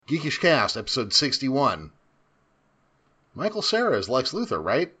Geekish Cast, episode 61. Michael Cera is Lex Luthor,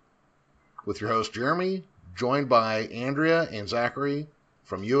 right? With your host Jeremy, joined by Andrea and Zachary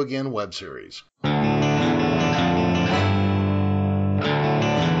from You Again web series. I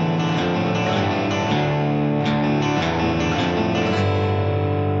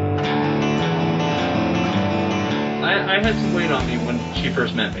had some weight on me when she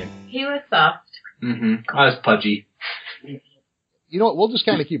first met me. He was soft. Mm-hmm. I was pudgy. You know what? We'll just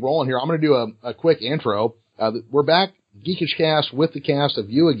kind of keep rolling here. I'm going to do a quick intro. We're back, Geekish Cast, with the cast of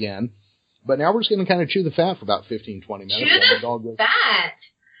You Again. But now we're just going to kind of chew the fat for about 15, 20 minutes. Chew the fat?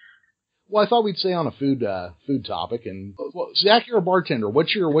 Well, I thought we'd say on a food topic. And well, Zach, you're a bartender.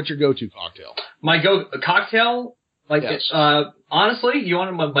 What's your go-to cocktail? My cocktail? Like, yes. Honestly,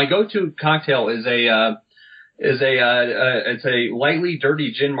 my go-to cocktail is it's a lightly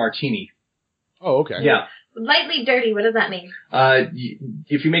dirty gin martini. Oh, okay. Yeah. Lightly dirty, what does that mean?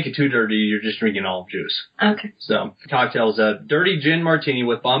 If you make it too dirty, you're just drinking olive juice. Okay. So, cocktail's a dirty gin martini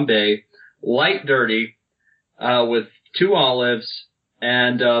with Bombay, light dirty, with 2 olives,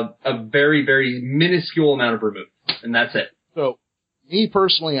 and a very, very minuscule amount of vermouth. And that's it. So, me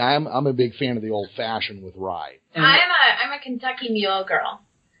personally, I'm a big fan of the old-fashioned with rye. I'm a Kentucky Mule girl.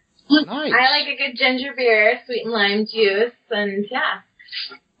 Nice. I like a good ginger beer, sweet and lime juice, and yeah.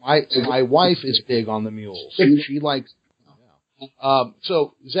 My wife is big on the mules. She likes.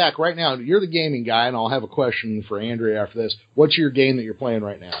 So Zach, right now you're the gaming guy, and I'll have a question for Andrea after this. What's your game that you're playing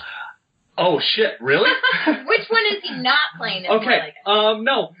right now? Oh shit! Really? Which one is he not playing? Okay.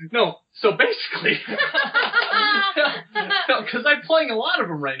 No. So basically, because I'm playing a lot of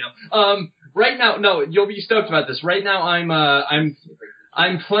them right now. Right now, no, you'll be stoked about this. Right now,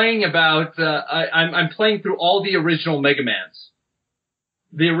 I'm playing about. I'm playing through all the original Mega Mans.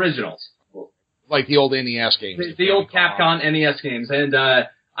 The originals. Like the old NES games. The old Capcom NES games. And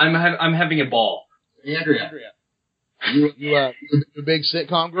I'm having a ball. Andrea. You a big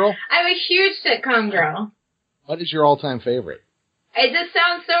sitcom girl? I'm a huge sitcom girl. What is your all-time favorite? It just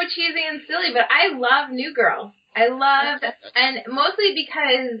sounds so cheesy and silly, but I love New Girl. And mostly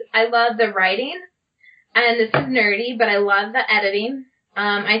because I love the writing, and this is nerdy, but I love the editing.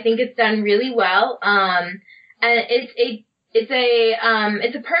 I think it's done really well. And it's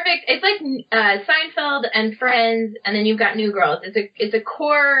like Seinfeld and Friends, and then you've got New Girls. It's a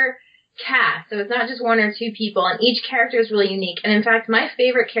core cast, so it's not just 1 or 2 people, and each character is really unique. And in fact, my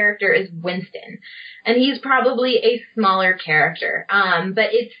favorite character is Winston, and he's probably a smaller character. But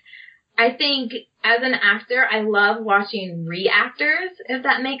I think as an actor, I love watching reactors, if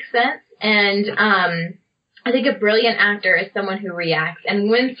that makes sense. And I think a brilliant actor is someone who reacts, and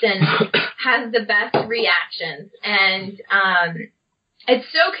Winston has the best reactions, and it's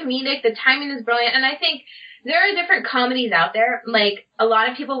so comedic. The timing is brilliant, and I think there are different comedies out there. Like, a lot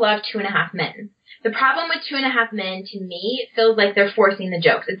of people love 2.5 Men. The problem with 2.5 Men, to me, it feels like they're forcing the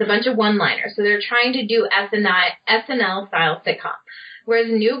jokes. It's a bunch of one-liners, so they're trying to do SNL-style sitcom.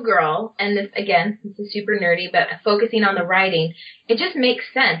 Whereas New Girl, and this is super nerdy, but focusing on the writing, it just makes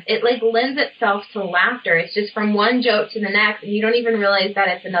sense. It, like, lends itself to laughter. It's just from one joke to the next, and you don't even realize that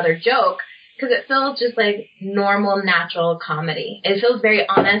it's another joke, because it feels just like normal, natural comedy. It feels very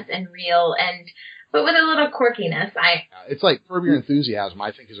honest and real, but with a little quirkiness. It's like Curb Your Enthusiasm,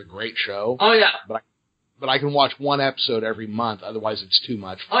 I think, is a great show. Oh, yeah. But I can watch 1 episode every month, otherwise it's too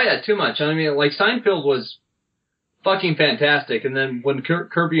much. Oh, yeah, too much. I mean, like, Seinfeld was fucking fantastic, and then when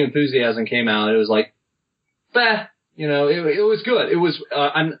Curb Your Enthusiasm came out, it was like, bah, it was good. It was,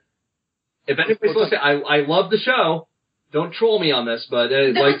 if anybody's listening, I love the show. Don't troll me on this, but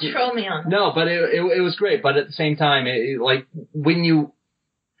don't troll me on this. No, but it was great. But at the same time, like when you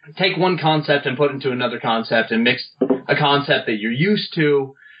take one concept and put it into another concept and mix a concept that you're used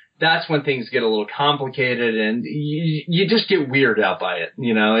to, that's when things get a little complicated, and you just get weirded out by it.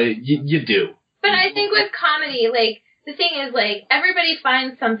 You do. But I think with comedy, like, the thing is, like, everybody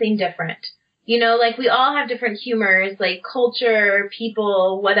finds something different. Like, we all have different humors, like, culture,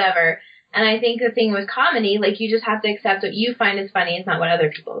 people, whatever. And I think the thing with comedy, like, you just have to accept what you find is funny. It's not what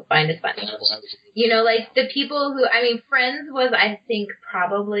other people find is funny. Like, the people who, Friends was, I think,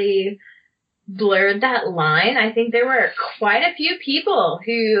 probably blurred that line. I think there were quite a few people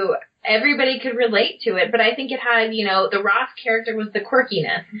who everybody could relate to it, but I think it had, the Ross character was the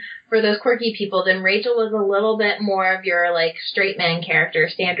quirkiness for those quirky people. Then Rachel was a little bit more of your, like, straight man character,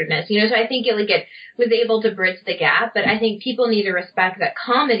 standardness, so I think it was able to bridge the gap, but I think people need to respect that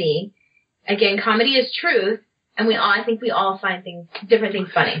comedy is truth, and I think we all find different things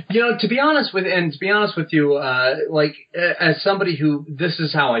funny. To be honest with you, as somebody who, this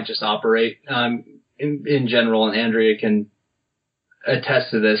is how I just operate, in general, and Andrea can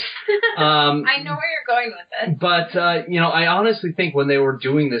attest to this. I know where you're going with this. But, I honestly think when they were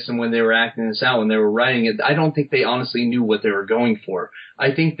doing this and when they were acting this out, when they were writing it, I don't think they honestly knew what they were going for.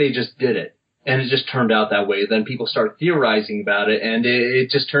 I think they just did it. And it just turned out that way. Then people start theorizing about it, and it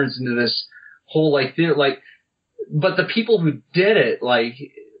just turns into this whole, but the people who did it, like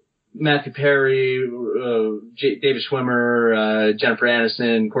Matthew Perry, David Schwimmer, Jennifer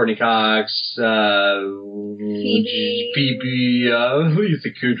Aniston, Courtney Cox, Phoebe, Lisa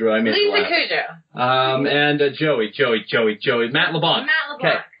Kudrow, and Joey, Matt LeBlanc.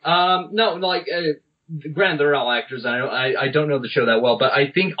 Okay. Granted, they're all actors. I don't know the show that well, but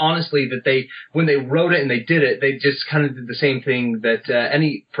I think honestly that when they wrote it and they did it, they just kind of did the same thing that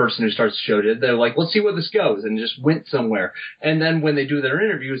any person who starts a show did. They're like, let's see where this goes, and just went somewhere. And then when they do their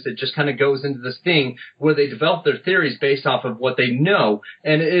interviews, it just kind of goes into this thing where they develop their theories based off of what they know.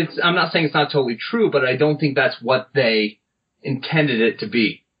 And I'm not saying it's not totally true, but I don't think that's what they intended it to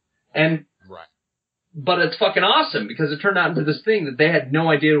be. But it's fucking awesome because it turned out into this thing that they had no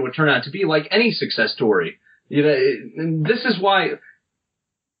idea it would turn out to be, like any success story. And this is why.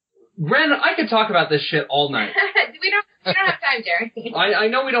 Granted, I could talk about this shit all night. we don't have time, Jerry. I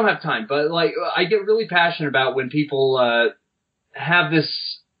know we don't have time, but I get really passionate about when people have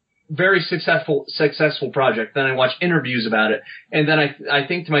this very successful project. Then I watch interviews about it, and then I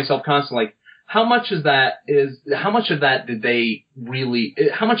think to myself constantly, like, how much of that did they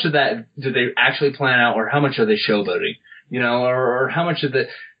actually plan out, or how much are they showboating? Or how much of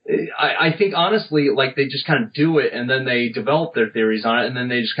I think honestly, like, they just kind of do it and then they develop their theories on it and then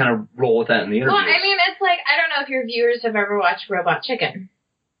they just kind of roll with that in the interviews. Well, I mean, it's like, I don't know if your viewers have ever watched Robot Chicken,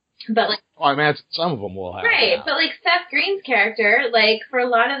 but like, I imagine some of them will have. Right, but like Seth Green's character, like, for a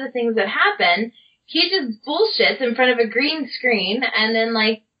lot of the things that happen, he just bullshits in front of a green screen and then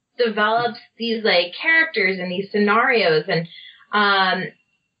like develops these like characters and these scenarios and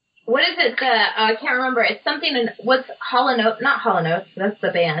what is it? I can't remember. It's something in what's not Hall & Oates. That's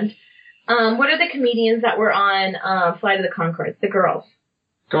the band. What are the comedians that were on Flight of the Conchords? The girls.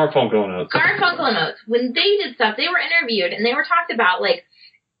 Garfunkel and Oates. Garfunkel and Oates. When they did stuff, they were interviewed and they were talked about like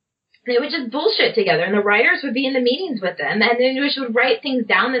they would just bullshit together, and the writers would be in the meetings with them, and then they would write things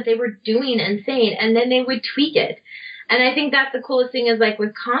down that they were doing and saying, and then they would tweak it. And I think that's the coolest thing is, like,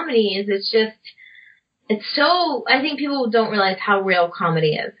 with comedy is I think people don't realize how real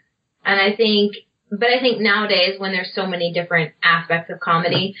comedy is. And I think nowadays when there's so many different aspects of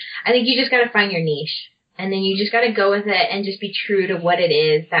comedy, I think you just gotta find your niche. And then you just gotta go with it and just be true to what it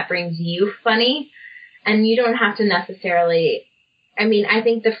is that brings you funny. And you don't have to necessarily, I mean, I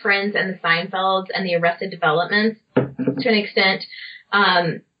think the Friends and the Seinfelds and the Arrested Developments, to an extent,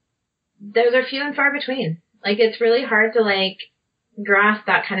 those are few and far between. Like, it's really hard to, like, grasp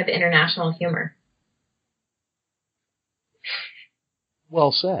that kind of international humor.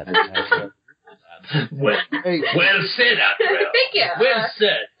 Well said. Well said, Andrea. Thank you. Well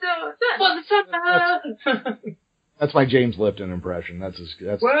said. That's my James Lipton impression. That's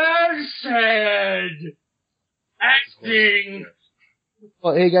well said. Acting.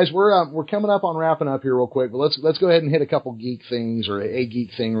 Well, hey guys, we're coming up on wrapping up here real quick, but let's go ahead and hit a couple geek things, or a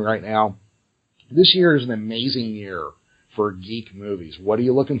geek thing right now. This year is an amazing year for geek movies. What are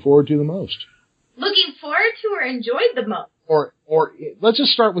you looking forward to the most? Looking forward to or enjoyed the most? Or let's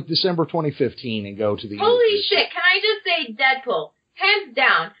just start with December 2015 and go to the Holy shit, can I just say Deadpool? Hands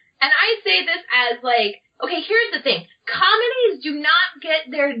down. And I say this as like, okay, here's the thing. Comedies do not get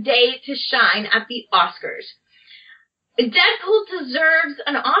their day to shine at the Oscars. Deadpool deserves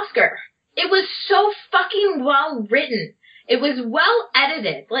an Oscar. It was so fucking well written. It was well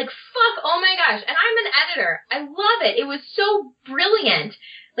edited. Like, fuck, oh my gosh. And I'm an editor. I love it. It was so brilliant.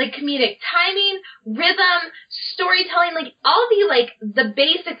 Like, comedic timing, rhythm, storytelling, like, all the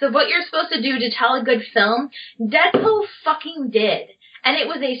basics of what you're supposed to do to tell a good film, Deadpool fucking did. And it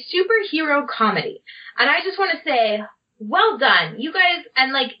was a superhero comedy. And I just want to say, well done. You guys,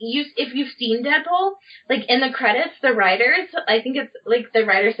 and like, if you've seen Deadpool, like, in the credits, the writers, I think it's, like, the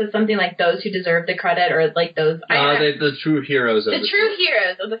writer says something like, those who deserve the credit, or like those. The true heroes of the true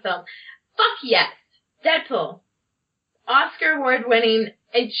heroes of the film. Fuck yes. Deadpool. Oscar award winning,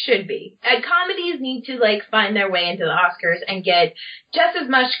 it should be. And comedies need to, like, find their way into the Oscars and get just as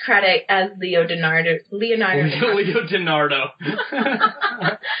much credit as Leonardo.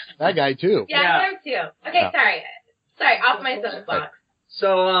 That guy too. Yeah, him too. Okay, yeah. Sorry, off my soapbox.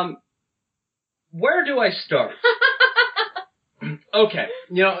 So, where do I start? Okay,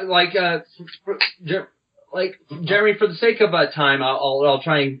 Jeremy, for the sake of time, I'll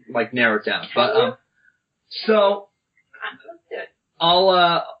try and like narrow it down. But so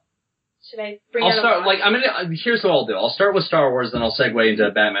I'll Should I bring I'll out a start, watch? here's what I'll do. I'll start with Star Wars, then I'll segue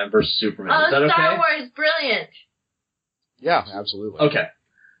into Batman versus Superman. Oh, Is that Star okay? Wars, brilliant. Yeah, absolutely. Okay.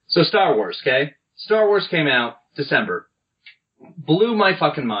 So Star Wars, okay? Star Wars came out December. Blew my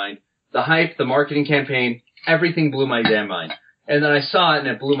fucking mind. The hype, the marketing campaign, everything blew my damn mind. And then I saw it and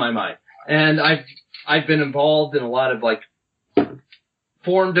it blew my mind. And I've been involved in a lot of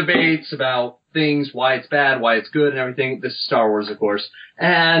forum debates about things, why it's bad, why it's good and everything. This is Star Wars, of course.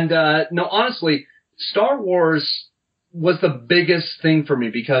 And no, honestly, Star Wars was the biggest thing for me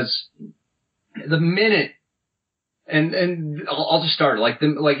because the minute and I'll just start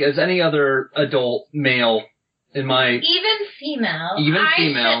as any other adult male in my Even female. I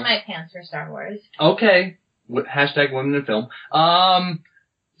shit my pants for Star Wars. Okay. Hashtag women in film.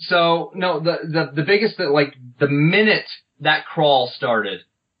 So no, the biggest the minute that crawl started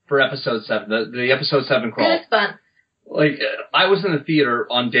for episode 7, the episode 7 crawl. Goosebumps. I was in the theater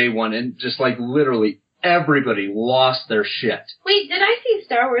on day 1 and just literally everybody lost their shit. Wait, did I see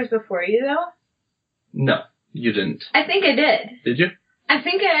Star Wars before you though? No, you didn't. I think I did. Did you? I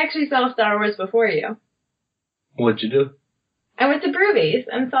think I actually saw Star Wars before you. What'd you do? I went to Broovies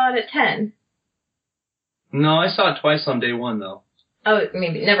and saw it at 10. No, I saw it twice on day 1 though. Oh,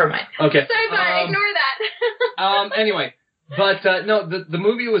 maybe. Never mind. Okay. Sorry, ignore that. Anyway, but no, the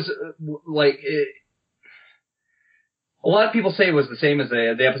movie was a lot of people say it was the same as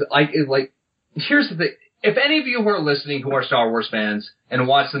the episode. Here's the thing: if any of you who are listening who are Star Wars fans and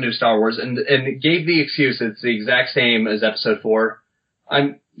watch the new Star Wars and gave the excuse it's the exact same as Episode 4,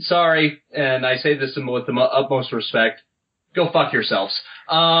 I'm sorry, and I say this with the utmost respect. Go fuck yourselves.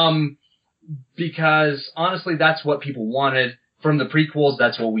 Because honestly, that's what people wanted from the prequels.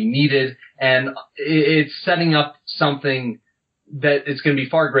 That's what we needed. And it's setting up something that it's going to be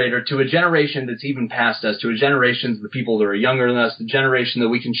far greater to a generation that's even past us, to a generation of the people that are younger than us, the generation that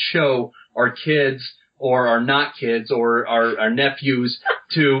we can show our kids or our not kids or our nephews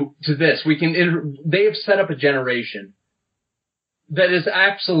to this. They have set up a generation that is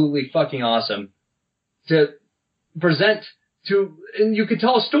absolutely fucking awesome to present to, and you could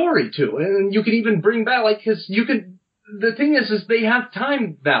tell a story to, and you could even bring back, the thing is they have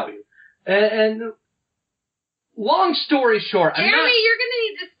time value. And long story short, Jeremy, you're going to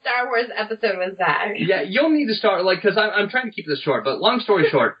need this Star Wars episode with Zac. Yeah, you'll need to start, because I'm trying to keep this short, but long story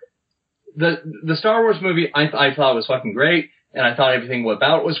short, the Star Wars movie I thought was fucking great, and I thought everything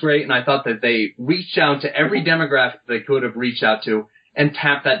about it was great, and I thought that they reached out to every demographic they could have reached out to and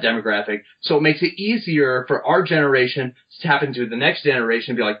tap that demographic. So it makes it easier for our generation to tap into the next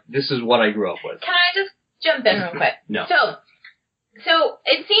generation and be like, this is what I grew up with. Can I just jump in real quick? No. So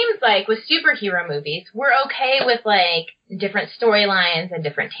it seems like with superhero movies, we're okay with different storylines and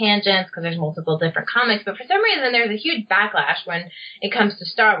different tangents because there's multiple different comics, but for some reason there's a huge backlash when it comes to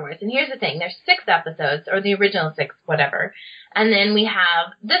Star Wars. And here's the thing, there's 6 episodes, or the original 6, whatever, and then we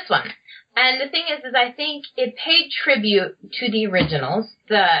have this one. And the thing is I think it paid tribute to the originals,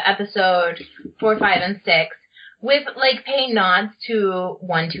 the episode 4, 5, and 6, with paying nods to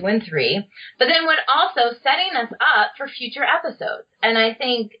 1, 2, and 3, but then would also setting us up for future episodes. And I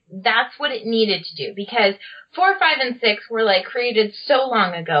think that's what it needed to do, because 4, 5, and 6 were created so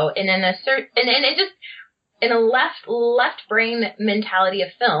long ago, and in a left brain mentality of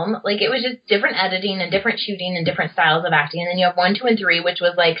film, it was just different editing and different shooting and different styles of acting. And then you have 1, 2, and 3, which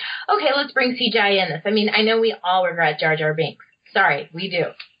was okay, let's bring CGI in this. I mean, I know we all regret Jar Jar Binks. Sorry, we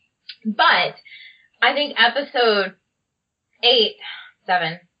do. But I think episode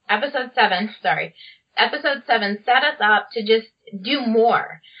 7 set us up to just do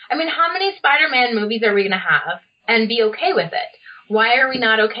more. I mean, how many Spider-Man movies are we going to have and be okay with it? Why are we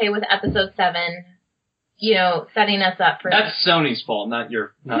not okay with episode 7, setting us up for... That's Sony's fault, not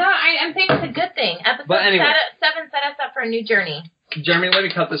your... No, I'm saying it's a good thing. Episode 7 set us up for a new journey. Jeremy, let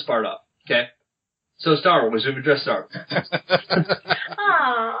me cut this part up, okay? So Star Wars, we've addressed Star Wars.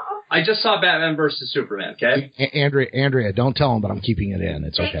 Aww. I just saw Batman versus Superman, okay? Andrea, don't tell him, but I'm keeping it in.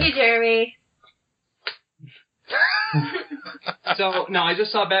 It's okay. Thank you, Jeremy. So, no, I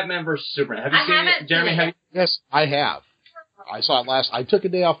just saw Batman versus Superman. Have you seen it? Jeremy, Yes, I have. I saw it I took a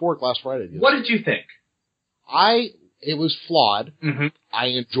day off work last Friday. What did you think? It was flawed. Mm-hmm. I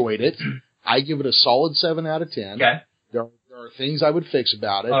enjoyed it. I give it a solid 7 out of 10. Okay. There are things I would fix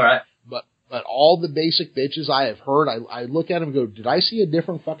about it. All right. But all the basic bitches I have heard, I look at them and go, did I see a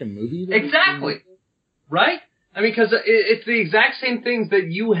different fucking movie? Exactly. Right? I mean, because it's the exact same things that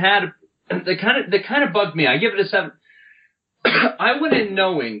you had that kind of bugged me. I give it a 7. I went in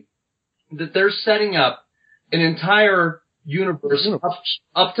knowing that they're setting up an entire universe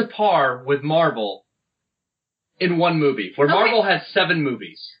up to par with Marvel. in one movie, where Marvel had 7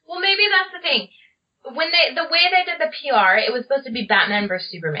 movies. Well, maybe that's the thing. When the way they did the PR, it was supposed to be Batman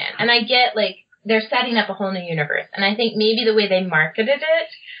versus Superman. And I get, like, they're setting up a whole new universe. And I think maybe the way they marketed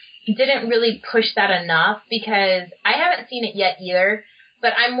it didn't really push that enough, because I haven't seen it yet either,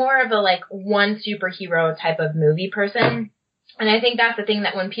 but I'm more of a, like, one superhero type of movie person. And I think that's the thing,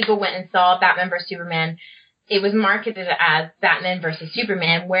 that when people went and saw Batman vs. Superman, it was marketed as Batman vs.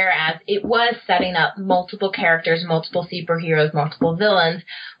 Superman, whereas it was setting up multiple characters, multiple superheroes, multiple villains,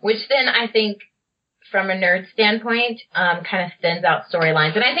 which then I think, from a nerd standpoint, kind of thins out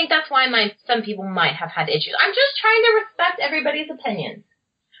storylines. And I think that's why some people might have had issues. I'm just trying to respect everybody's opinions.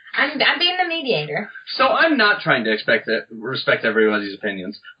 I'm being the mediator. So I'm not trying to respect everybody's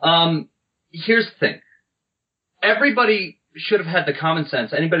opinions. Here's the thing. Everybody should have had the common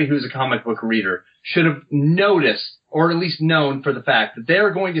sense. Anybody who's a comic book reader should have noticed, or at least known for the fact, that they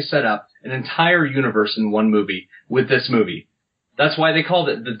are going to set up an entire universe in one movie with this movie. That's why they called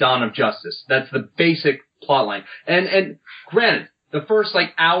it The Dawn of Justice. That's the basic plot line. And granted, the first,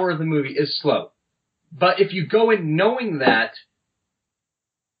 like, hour of the movie is slow. But if you go in knowing that,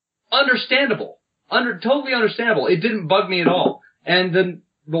 understandable. Totally understandable. It didn't bug me at all. And then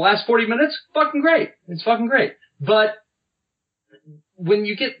the last 40 minutes, fucking great. It's fucking great. But when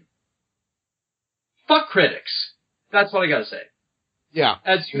you get... Fuck critics. That's what I gotta say. Yeah.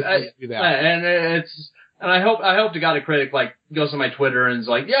 And I hope to God a critic, like, goes on my Twitter and is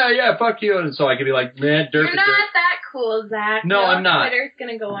like, yeah, fuck you. And so I can be like, man, dirt. You're not that cool, Zach. No, I'm not. Twitter's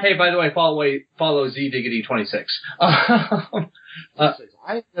gonna go on. Hey, by the way, follow ZDiggity26. I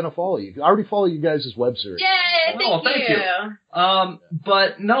ain't gonna follow you. I already follow you guys' web series. Yay, thank you.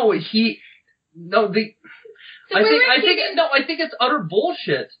 But no, I think it's utter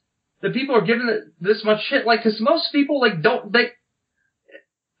bullshit that people are giving it this much shit. Like, cause most people, like,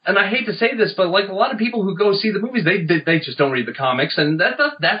 and I hate to say this, but, like, a lot of people who go see the movies, they just don't read the comics, and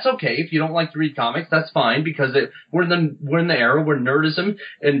that's okay. If you don't like to read comics, that's fine, because we're in the era where nerdism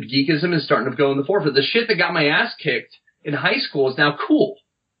and geekism is starting to go in the forefront. The shit that got my ass kicked in high school is now cool,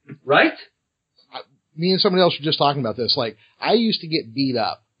 right? Me and somebody else were just talking about this. Like, I used to get beat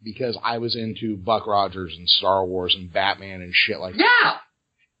up because I was into Buck Rogers and Star Wars and Batman and shit like that. Yeah!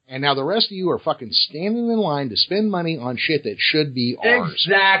 And now the rest of you are fucking standing in line to spend money on shit that should be ours.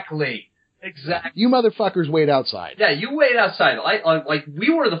 Exactly. You motherfuckers wait outside. Yeah, you wait outside. Like, we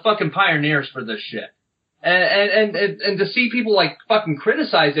were the fucking pioneers for this shit. And to see people, like, fucking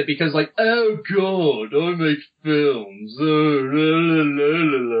criticize it because, like, oh god, I make films.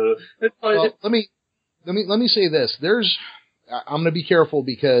 Well, let me say this. I'm gonna be careful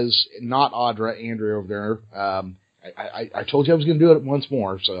because not Andrea over there, I told you I was going to do it once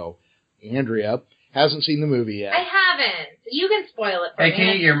more, so Andrea hasn't seen the movie yet. I haven't. You can spoil it for me. Hey,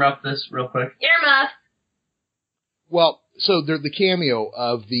 can you earmuff this real quick? Earmuff. Well, so the cameo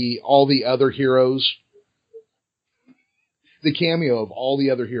of all the other heroes. The cameo of all the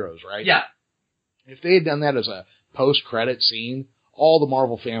other heroes, right? Yeah. If they had done that as a post-credit scene, all the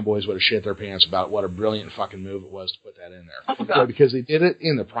Marvel fanboys would have shit their pants about what a brilliant fucking move it was to put that in there. Oh, God. But because they did it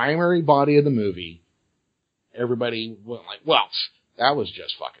in the primary body of the movie, everybody went like, well, that was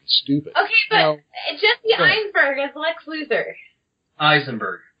just fucking stupid. Okay, but Jesse Eisenberg as Lex Luthor.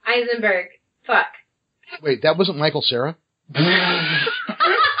 Eisenberg. Fuck. Wait, that wasn't Michael Cera? I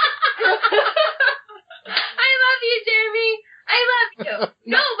love you, Jeremy. I love you.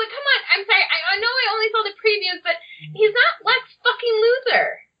 No, but come on. I'm sorry. I know I only saw the previews, but he's not Lex fucking Luthor.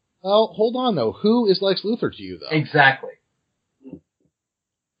 Well, hold on, though. Who is Lex Luthor to you, though? Exactly.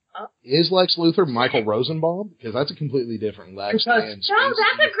 Is Lex Luthor Michael Rosenbaum? Because that's a completely different Lex. No, that's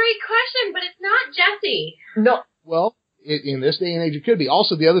a great question, but it's not Jesse. No. Well, in this day and age, it could be.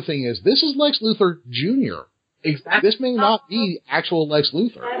 Also, the other thing is, this is Lex Luthor Jr. Exactly. This may not be actual Lex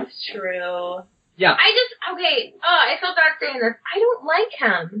Luthor. That's true. Yeah. I felt bad saying this. I don't like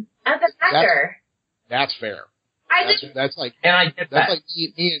him as an actor. That's fair. That's like, and I get that's that. like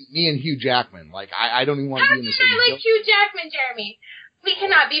me and Hugh Jackman. Like, I don't even want to be in the same. How can I like Hugh Jackman, Jeremy? We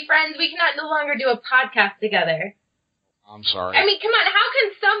cannot be friends. We cannot no longer do a podcast together. I'm sorry. I mean, come on. How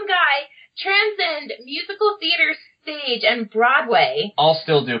can some guy transcend musical theater, stage, and Broadway? I'll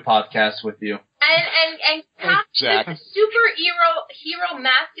still do podcasts with you. And cast this hero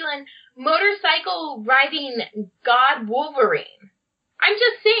masculine motorcycle riding god Wolverine. I'm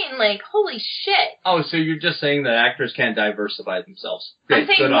just saying, like, holy shit. Oh, so you're just saying that actors can't diversify themselves. I'm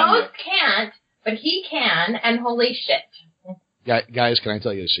saying most can't, but he can, and holy shit. Guys, can I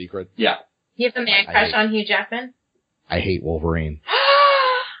tell you a secret? Yeah. You have a man crush on Hugh Jackman? I hate Wolverine.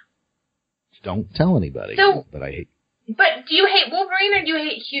 Don't tell anybody. But I hate. But do you hate Wolverine or do you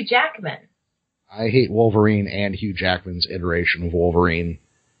hate Hugh Jackman? I hate Wolverine and Hugh Jackman's iteration of Wolverine.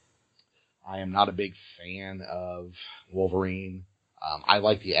 I am not a big fan of Wolverine. I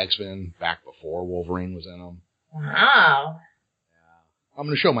like the X-Men back before Wolverine was in them. Wow. I'm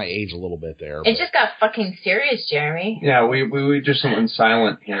going to show my age a little bit there. It just got fucking serious, Jeremy. Yeah, we just went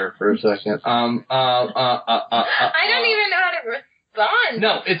silent here for a second. I don't even know how to respond.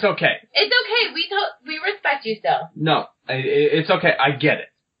 No, it's okay. It's okay. We respect you still. No, it's okay. I get it,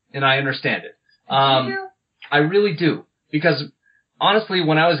 and I understand it. I really do, because honestly,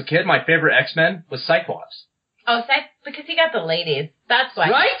 when I was a kid, my favorite X-Men was Cyclops. Oh, because he got the ladies. That's why.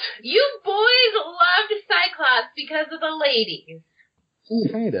 Right? You boys loved Cyclops because of the ladies.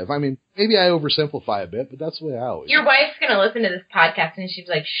 Kind of. I mean, maybe I oversimplify a bit, but that's the way I always. Your wife's going to listen to this podcast and she's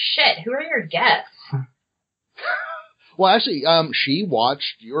like, shit, who are your guests? Well, actually, she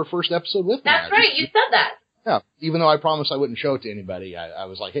watched your first episode with me. That's right. You said that. Yeah. Even though I promised I wouldn't show it to anybody, I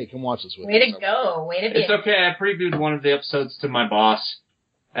was like, hey, come watch this with me. Way to go. Way to be. It's okay. I previewed one of the episodes to my boss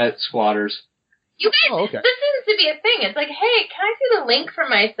at Squatters. You guys, okay. This seems to be a thing. It's like, hey, can I see the link for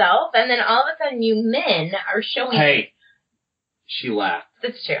myself? And then all of a sudden you men are showing. Hey. She laughed.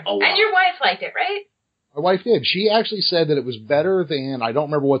 That's true. A lot. And your wife liked it, right? My wife did. She actually said that it was better than, I don't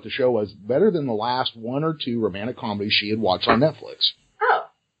remember what the show was, better than the last one or two romantic comedies she had watched on Netflix. Oh.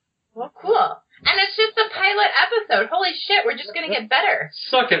 Well, cool. And it's just a pilot episode. Holy shit, we're just going to get better.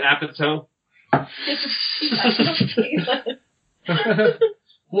 Suck it, Apatow.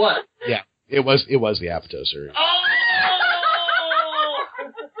 What? Yeah, it was the Apatow series. Oh!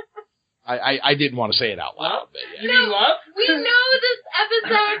 I didn't want to say it out loud, but yeah. You mean love? We know this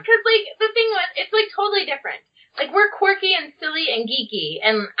episode because, like, the thing was, it's, like, totally different. Like, we're quirky and silly and geeky,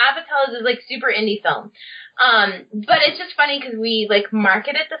 and Avatar's is, like, super indie film. But it's just funny because we, like,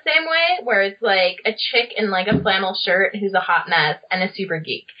 market it the same way, where it's, like, a chick in, like, a flannel shirt who's a hot mess and a super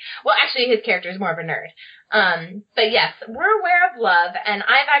geek. Well, actually, his character is more of a nerd. But yes, we're aware of love, and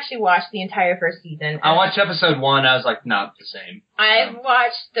I've actually watched the entire first season. I watched episode 1, I was like, not the same. I've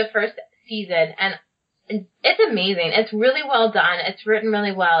watched the first season, and it's amazing. It's really well done. It's written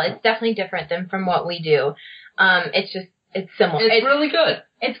really well. It's definitely different than from what we do. It's similar. It's really good.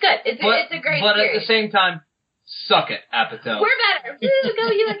 It's good. It's a great But series. at the same time, suck it, Apatow. We're better. Woo,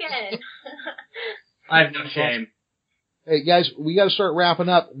 go you again. I have no shame. Hey, guys, we got to start wrapping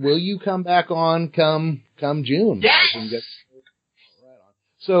up. Will you come back on come June? Yes! Right on.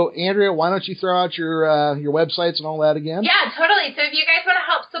 So, Andrea, why don't you throw out your websites and all that again? Yeah, totally. So if you guys want to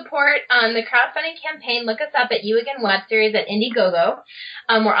help support the crowdfunding campaign, look us up at You Again Web Series at Indiegogo.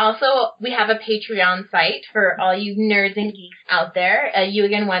 We have a Patreon site for all you nerds and geeks out there, You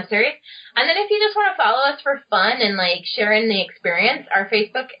Again Web Series. And then if you just want to follow us for fun and, like, share in the experience, our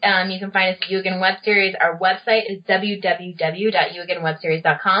Facebook, you can find us at You Again Web Series. Our website is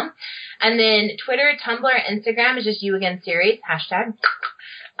www.youagainwebseries.com. And then Twitter, Tumblr, and Instagram is just You Again Series, hashtag.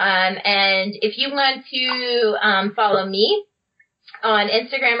 And if you want to follow me on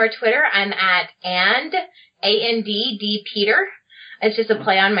Instagram or Twitter, I'm at A-N-D Peter. It's just a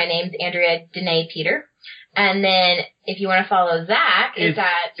play on my name's Andrea Danae Peter. And then if you want to follow Zac, it's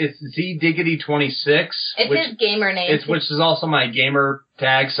ZDiggity26. It's his gamer name. Which is also my gamer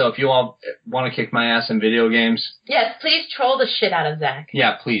tag, so if you all want to kick my ass in video games. Yes, please troll the shit out of Zac.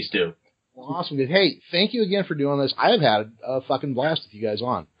 Yeah, please do. Awesome. Good. Hey, thank you again for doing this. I have had a fucking blast with you guys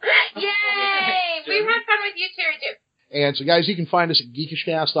on. Yay! We've had fun with you too. And so, guys, you can find us at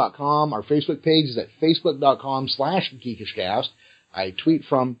geekishcast.com. Our Facebook page is at facebook.com/geekishcast. I tweet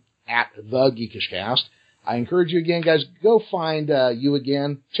from @thegeekishcast. I encourage you again, guys, go find You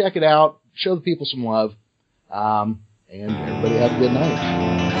Again. Check it out. Show the people some love. And everybody have a good night.